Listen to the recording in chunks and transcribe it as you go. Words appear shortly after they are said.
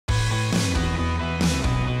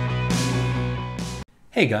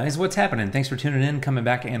Hey guys, what's happening? Thanks for tuning in, coming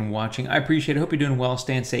back and watching. I appreciate it. Hope you're doing well,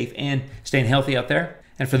 staying safe, and staying healthy out there.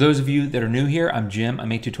 And for those of you that are new here, I'm Jim. I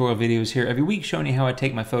make tutorial videos here every week showing you how I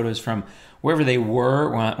take my photos from wherever they were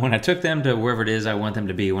when I took them to wherever it is I want them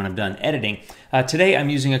to be when I'm done editing. Today I'm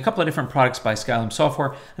using a couple of different products by Skylum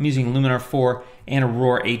Software. I'm using Luminar 4 and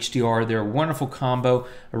Aurora HDR. They're a wonderful combo.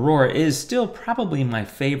 Aurora is still probably my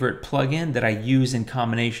favorite plugin that I use in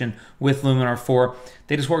combination with Luminar 4.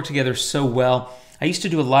 They just work together so well. I used to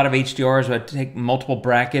do a lot of HDRs where I'd take multiple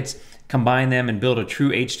brackets, combine them, and build a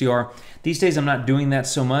true HDR. These days I'm not doing that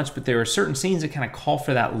so much, but there are certain scenes that kind of call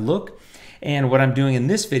for that look. And what I'm doing in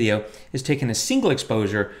this video is taking a single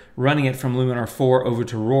exposure, running it from Luminar 4 over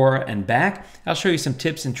to Aurora and back. I'll show you some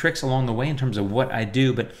tips and tricks along the way in terms of what I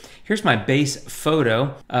do, but here's my base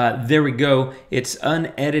photo. There we go. It's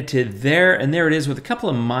unedited there, and there it is with a couple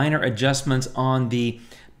of minor adjustments on the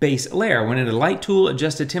base layer. Went into light tool,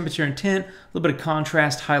 adjusted temperature and tint, a little bit of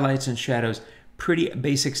contrast, highlights and shadows, pretty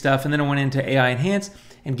basic stuff. And then I went into AI Enhance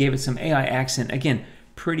and gave it some AI accent. Again,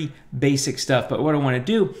 pretty basic stuff. But what I want to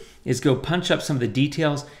do is go punch up some of the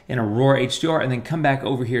details in Aurora HDR and then come back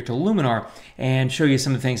over here to Luminar and show you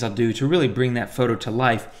some of the things I'll do to really bring that photo to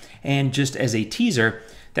life. And just as a teaser,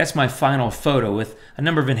 that's my final photo with a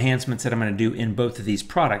number of enhancements that I'm going to do in both of these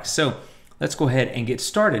products. So let's go ahead and get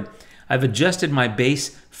started. I've adjusted my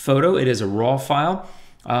base photo. It is a RAW file.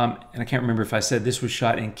 And I can't remember if I said this was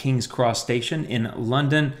shot in King's Cross Station in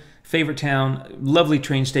London. Favorite town, lovely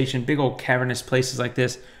train station, big old cavernous places like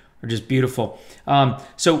this are just beautiful.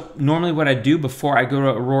 So normally what I do before I go to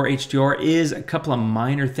Aurora HDR is a couple of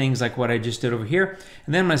minor things like what I just did over here.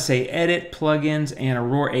 And then I'm gonna say Edit, Plugins, and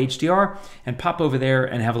Aurora HDR, and pop over there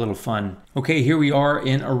and have a little fun. Okay, here we are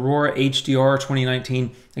in Aurora HDR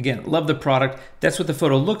 2019. Again, love the product. That's what the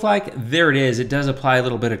photo looked like. There it is. It does apply a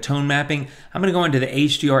little bit of tone mapping. I'm gonna go into the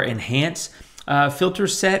HDR Enhance filter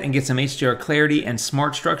set and get some HDR clarity and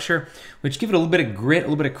smart structure, which give it a little bit of grit, a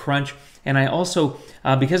little bit of crunch. And I also,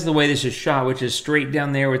 because of the way this is shot, which is straight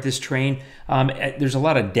down there with this train, there's a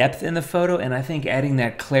lot of depth in the photo, and I think adding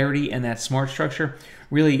that clarity and that smart structure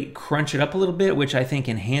really crunch it up a little bit, which I think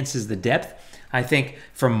enhances the depth. I think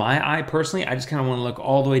from my eye personally, I just kind of want to look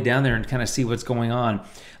all the way down there and kind of see what's going on.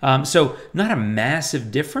 So not a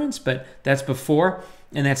massive difference, but that's before.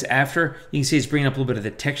 And that's after. You can see it's bringing up a little bit of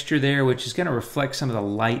the texture there, which is going to reflect some of the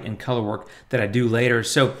light and color work that I do later.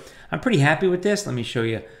 So I'm pretty happy with this. Let me show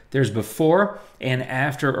you. There's before and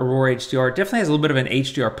after Aurora HDR. It definitely has a little bit of an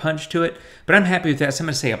HDR punch to it, but I'm happy with that. So I'm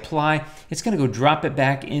going to say apply. It's going to go drop it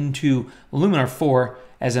back into Luminar 4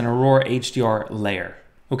 as an Aurora HDR layer.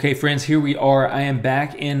 Okay, friends, here we are. I am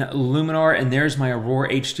back in Luminar, and there's my Aurora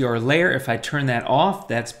HDR layer. If I turn that off,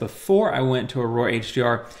 that's before I went to Aurora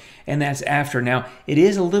HDR. And that's after. Now, it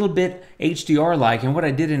is a little bit HDR-like, and what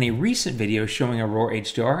I did in a recent video showing Aurora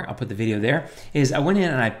HDR, I'll put the video there, is I went in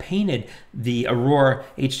and I painted the Aurora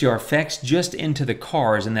HDR effects just into the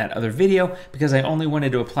cars in that other video because I only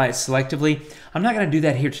wanted to apply it selectively. I'm not going to do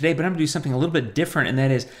that here today, but I'm going to do something a little bit different, and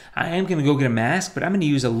that is I am going to go get a mask, but I'm going to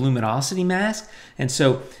use a luminosity mask. And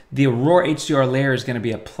so the Aurora HDR layer is going to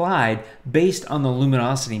be applied based on the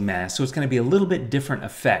luminosity mask, so it's going to be a little bit different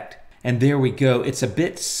effect. And there we go. It's a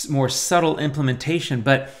bit more subtle implementation,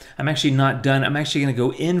 but I'm actually not done. I'm actually going to go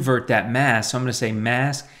invert that mask. So I'm going to say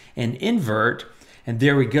mask and invert, and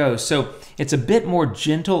there we go. So it's a bit more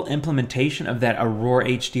gentle implementation of that Aurora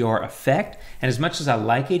HDR effect. And as much as I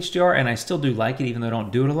like HDR, and I still do like it even though I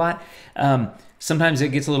don't do it a lot, sometimes it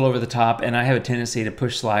gets a little over the top, and I have a tendency to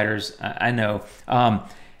push sliders, I know.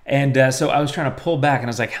 So I was trying to pull back, and I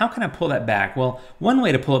was like, how can I pull that back? Well, one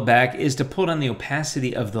way to pull it back is to pull down the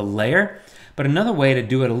opacity of the layer, but another way to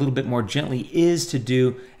do it a little bit more gently is to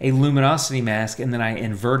do a luminosity mask, and then I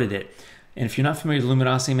inverted it. And if you're not familiar with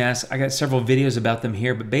luminosity masks, I got several videos about them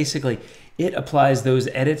here, but basically it applies those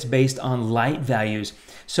edits based on light values.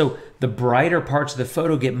 So the brighter parts of the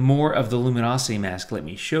photo get more of the luminosity mask. Let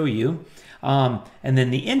me show you. And then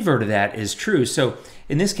the invert of that is true. So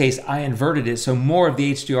in this case, I inverted it, so more of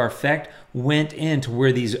the HDR effect went into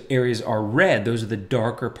where these areas are red. Those are the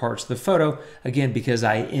darker parts of the photo, again, because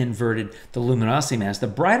I inverted the luminosity mask. The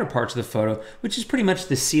brighter parts of the photo, which is pretty much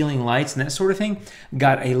the ceiling lights and that sort of thing,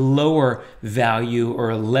 got a lower value or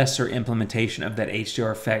a lesser implementation of that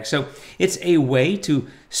HDR effect. So it's a way to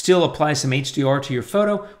still apply some HDR to your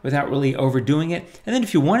photo without really overdoing it. And then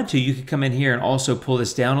if you wanted to, you could come in here and also pull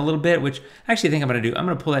this down a little bit, which I actually think I'm going to do. I'm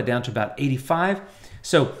going to pull that down to about 85.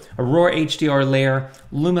 So Aurora HDR layer,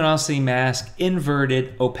 luminosity mask,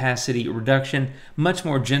 inverted opacity reduction, much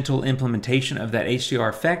more gentle implementation of that HDR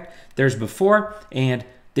effect. There's before and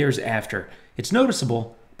there's after. It's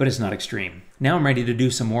noticeable, but it's not extreme. Now I'm ready to do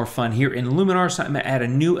some more fun here in Luminar, so I'm gonna add a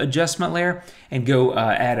new adjustment layer and go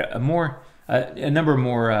add a number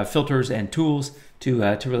more filters and tools to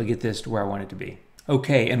really get this to where I want it to be.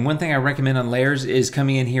 Okay, and one thing I recommend on layers is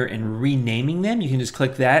coming in here and renaming them. You can just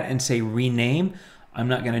click that and say rename. I'm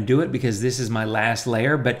not going to do it because this is my last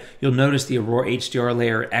layer, but you'll notice the Aurora HDR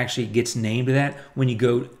layer actually gets named that when you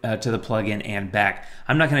go to the plugin and back.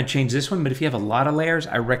 I'm not going to change this one, but if you have a lot of layers,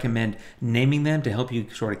 I recommend naming them to help you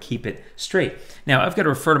sort of keep it straight. Now, I've got to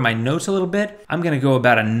refer to my notes a little bit. I'm going to go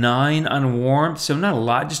about a 9 on warmth, so not a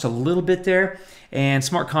lot, just a little bit there. And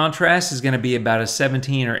smart contrast is going to be about a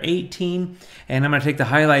 17 or 18. And I'm going to take the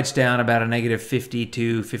highlights down about a -50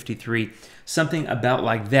 to 53, something about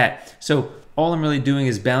like that. So all I'm really doing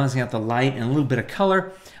is balancing out the light and a little bit of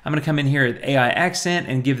color. I'm going to come in here at AI accent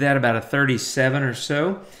and give that about a 37 or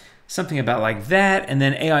so, something about like that. And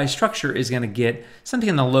then AI structure is going to get something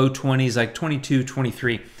in the low 20s, like 22,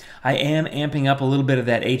 23. I am amping up a little bit of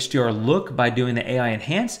that HDR look by doing the AI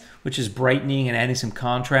enhance, which is brightening and adding some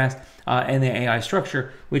contrast, and the AI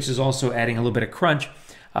structure, which is also adding a little bit of crunch.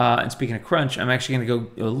 And speaking of crunch, I'm actually going to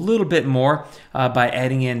go a little bit more by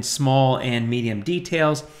adding in small and medium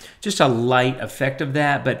details, just a light effect of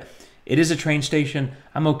that. But it is a train station.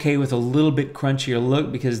 I'm okay with a little bit crunchier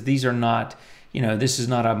look because these are not, you know, this is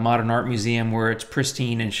not a modern art museum where it's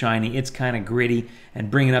pristine and shiny. It's kind of gritty,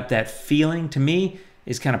 and bringing up that feeling to me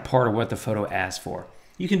is kind of part of what the photo asks for.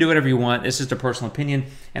 You can do whatever you want. This is just a personal opinion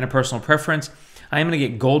and a personal preference. I am going to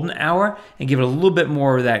get golden hour and give it a little bit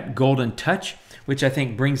more of that golden touch, which I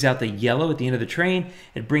think brings out the yellow at the end of the train.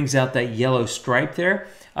 It brings out that yellow stripe there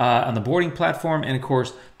on the boarding platform. And of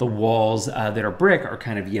course, the walls that are brick are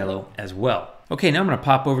kind of yellow as well. Okay, now I'm going to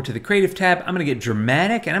pop over to the creative tab. I'm going to get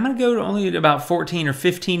dramatic, and I'm going to go to only about 14 or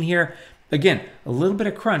 15 here. Again, a little bit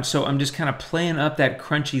of crunch, so I'm just kind of playing up that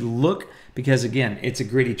crunchy look because, again, it's a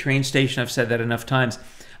gritty train station. I've said that enough times.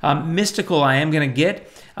 Mystical I am going to get.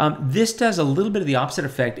 This does a little bit of the opposite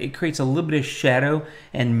effect. It creates a little bit of shadow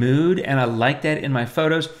and mood, and I like that in my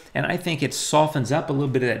photos, and I think it softens up a little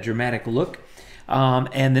bit of that dramatic look.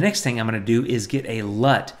 And the next thing I'm going to do is get a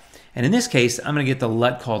LUT. And in this case, I'm going to get the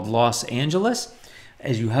LUT called Los Angeles.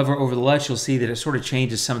 As you hover over the LUT, you'll see that it sort of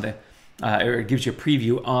changes some of the, or it gives you a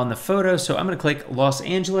preview on the photo. So I'm going to click Los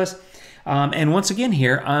Angeles. And once again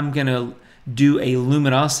here, I'm going to do a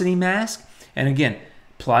luminosity mask. And again,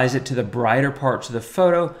 applies it to the brighter parts of the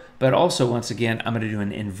photo, but also once again, I'm going to do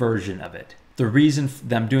an inversion of it. The reason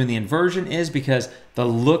that I'm doing the inversion is because the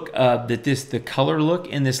look the color look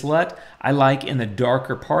in this LUT, I like in the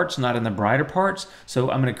darker parts, not in the brighter parts.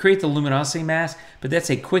 So I'm going to create the luminosity mask, but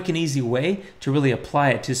that's a quick and easy way to really apply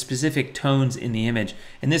it to specific tones in the image.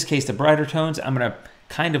 In this case, the brighter tones, I'm going to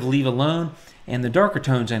kind of leave alone, and the darker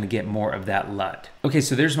tones, I'm going to get more of that LUT. Okay,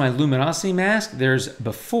 so there's my luminosity mask. There's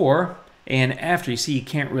before and after. You see, you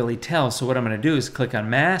can't really tell. So what I'm going to do is click on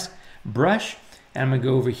mask, brush, and I'm going to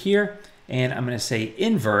go over here and I'm going to say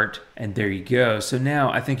invert, and there you go. So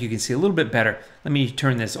now I think you can see a little bit better. Let me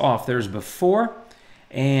turn this off. There's before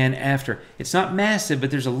and after. It's not massive, but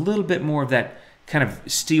there's a little bit more of that kind of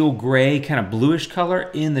steel gray, kind of bluish color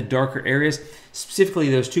in the darker areas, specifically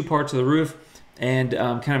those two parts of the roof and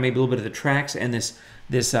kind of maybe a little bit of the tracks and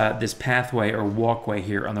this pathway or walkway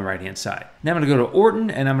here on the right hand side. Now I'm going to go to Orton,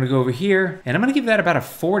 and I'm going to go over here, and I'm going to give that about a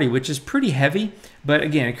 40, which is pretty heavy, but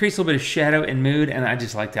again, it creates a little bit of shadow and mood, and I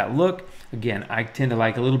just like that look. Again, I tend to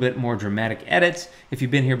like a little bit more dramatic edits. If you've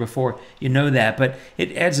been here before, you know that, but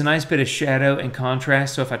it adds a nice bit of shadow and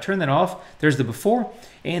contrast. So if I turn that off, there's the before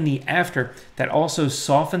and the after. That also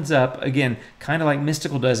softens up, again, kind of like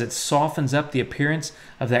Mystical does, it softens up the appearance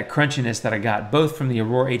of that crunchiness that I got, both from the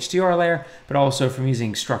Aurora HDR layer, but also from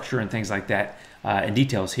using structure and things like that and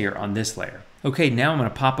details here on this layer. Okay, now I'm going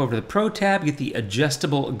to pop over to the Pro tab, get the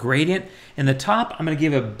adjustable gradient. In the top, I'm going to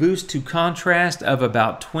give a boost to contrast of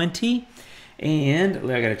about 20. And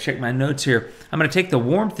I got to check my notes here. I'm going to take the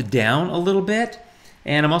warmth down a little bit,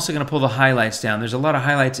 and I'm also going to pull the highlights down. There's a lot of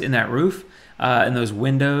highlights in that roof and those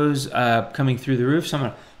windows coming through the roof, so I'm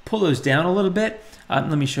going to pull those down a little bit. Let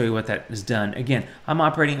me show you what that is done. Again, I'm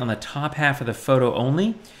operating on the top half of the photo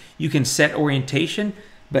only. You can set orientation,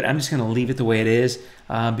 but I'm just going to leave it the way it is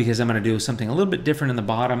because I'm going to do something a little bit different in the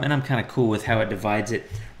bottom, and I'm kind of cool with how it divides it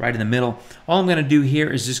right in the middle. All I'm going to do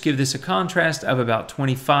here is just give this a contrast of about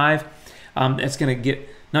 25. That's going to get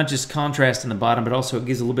not just contrast in the bottom, but also it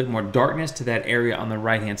gives a little bit more darkness to that area on the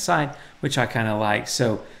right-hand side, which I kind of like.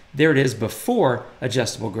 So there it is before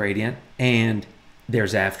adjustable gradient, and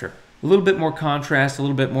there's after. A little bit more contrast, a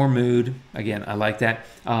little bit more mood. Again, I like that,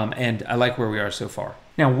 and I like where we are so far.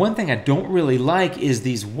 Now, one thing I don't really like is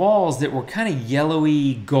these walls that were kind of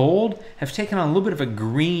yellowy gold have taken on a little bit of a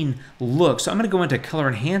green look. So I'm going to go into Color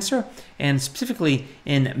Enhancer and specifically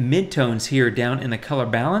in midtones here down in the color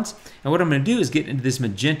balance. And what I'm going to do is get into this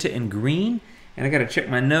magenta and green. And I got to check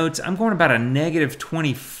my notes. I'm going about a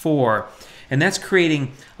 -24. And that's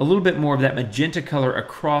creating a little bit more of that magenta color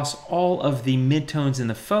across all of the midtones in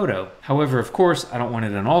the photo. However, of course, I don't want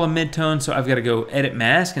it on all the midtones, so I've got to go Edit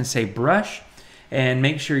Mask and say Brush, and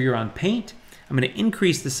make sure you're on Paint. I'm going to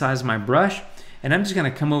increase the size of my brush, and I'm just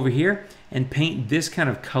going to come over here and paint this kind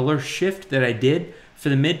of color shift that I did for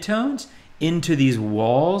the midtones into these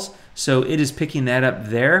walls. So it is picking that up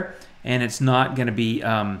there, and it's not going to be,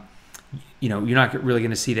 you know, you're not really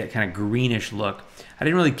going to see that kind of greenish look. I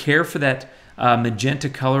didn't really care for that magenta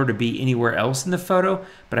color to be anywhere else in the photo,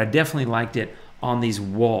 but I definitely liked it on these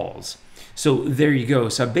walls. So there you go.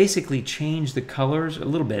 So I basically changed the colors a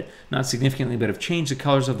little bit, not significantly, but I've changed the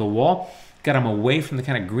colors of the wall, got them away from the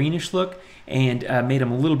kind of greenish look, and made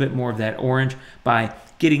them a little bit more of that orange by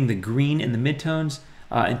getting the green in the midtones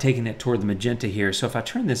and taking it toward the magenta here. So if I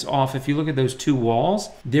turn this off, if you look at those two walls,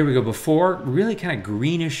 there we go. Before, really kind of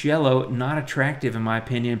greenish yellow, not attractive in my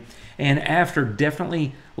opinion. And after,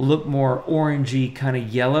 definitely look more orangey kind of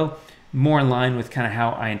yellow, more in line with kind of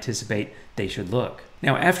how I anticipate they should look.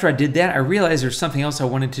 Now, after I did that, I realized there's something else I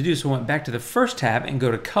wanted to do. So I went back to the first tab and go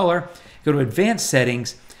to Color, go to Advanced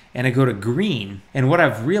Settings, and I go to Green. And what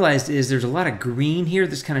I've realized is there's a lot of green here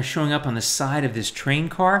that's kind of showing up on the side of this train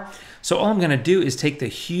car. So all I'm going to do is take the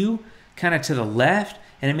hue kind of to the left,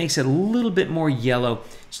 and it makes it a little bit more yellow.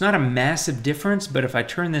 It's not a massive difference, but if I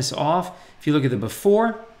turn this off, if you look at the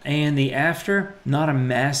before and the after, not a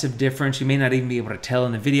massive difference. You may not even be able to tell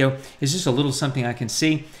in the video. It's just a little something I can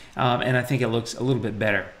see, and I think it looks a little bit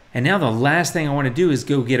better. And now the last thing I want to do is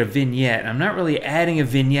go get a vignette. I'm not really adding a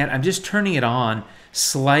vignette. I'm just turning it on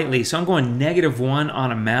slightly. So I'm going -1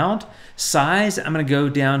 on amount. Size, I'm going to go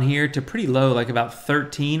down here to pretty low, like about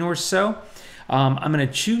 13 or so. I'm going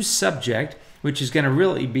to choose Subject, which is going to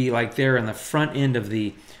really be like there in the front end of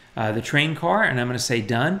the train car, and I'm going to say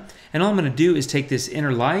Done. And all I'm going to do is take this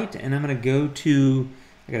inner light, and I'm going to go to,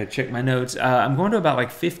 I got to check my notes, I'm going to about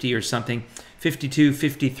like 50 or something, 52,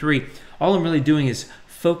 53. All I'm really doing is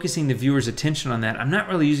focusing the viewer's attention on that. I'm not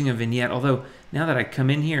really using a vignette, although now that I come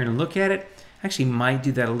in here and look at it, I actually might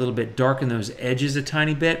do that a little bit, darken those edges a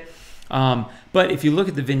tiny bit. But if you look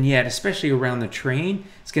at the vignette, especially around the train,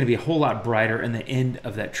 it's going to be a whole lot brighter in the end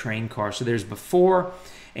of that train car. So there's before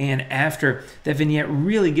and after. That vignette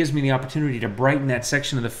really gives me the opportunity to brighten that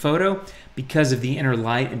section of the photo because of the inner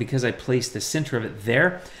light and because I placed the center of it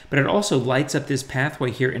there. But it also lights up this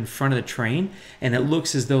pathway here in front of the train, and it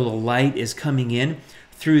looks as though the light is coming in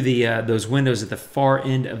through the those windows at the far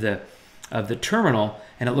end of the terminal,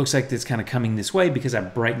 and it looks like it's kind of coming this way because I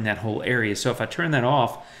brightened that whole area. So if I turn that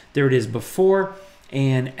off, there it is before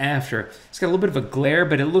and after. It's got a little bit of a glare,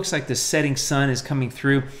 but it looks like the setting sun is coming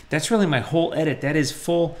through. That's really my whole edit. That is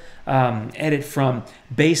full edit from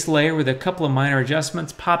base layer with a couple of minor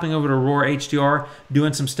adjustments, popping over to Aurora HDR,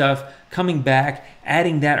 doing some stuff, coming back,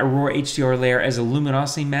 adding that Aurora HDR layer as a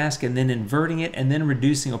luminosity mask, and then inverting it, and then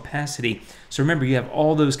reducing opacity. So remember, you have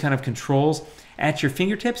all those kind of controls at your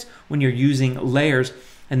fingertips when you're using layers.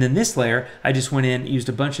 And then this layer, I just went in, used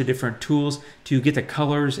a bunch of different tools to get the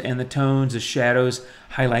colors and the tones, the shadows,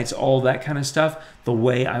 highlights, all that kind of stuff, the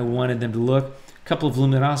way I wanted them to look. A couple of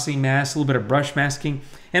luminosity masks, a little bit of brush masking.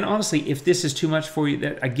 And honestly, if this is too much for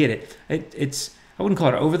you, I get it. It's I wouldn't call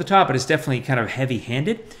it over the top, but it's definitely kind of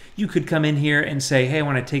heavy-handed. You could come in here and say, hey, I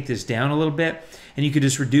want to take this down a little bit, and you could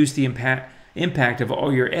just reduce the impact of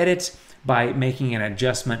all your edits by making an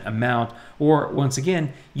adjustment amount, or once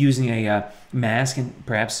again using a mask and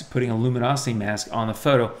perhaps putting a luminosity mask on the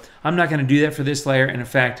photo. I'm not going to do that for this layer, and in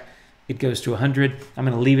fact it goes to 100. I'm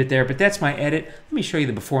going to leave it there, but that's my edit. Let me show you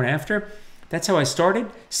the before and after. That's how I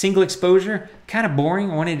started. Single exposure, kind of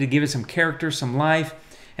boring. I wanted to give it some character, some life,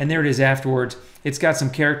 and there it is afterwards. It's got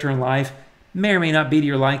some character and life. May or may not be to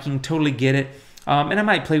your liking, totally get it. And I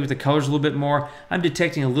might play with the colors a little bit more. I'm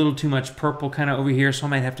detecting a little too much purple kind of over here, so I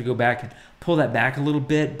might have to go back and pull that back a little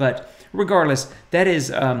bit. But regardless, that is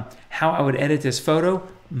how I would edit this photo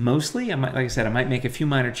mostly. Like I said, I might make a few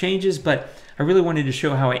minor changes, but I really wanted to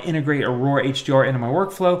show how I integrate Aurora HDR into my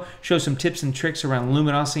workflow, show some tips and tricks around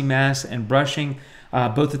luminosity masks and brushing,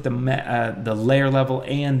 both at the layer level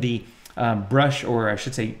and the brush, or I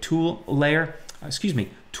should say tool layer.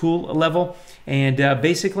 tool level. And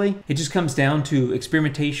basically, it just comes down to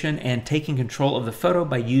experimentation and taking control of the photo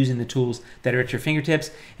by using the tools that are at your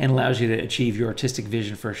fingertips, and allows you to achieve your artistic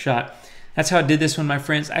vision for a shot. That's how I did this one, my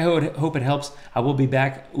friends. I hope it helps. I will be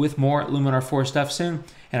back with more Luminar 4 stuff soon,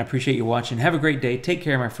 and I appreciate you watching. Have a great day. Take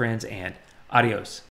care, my friends, and adios.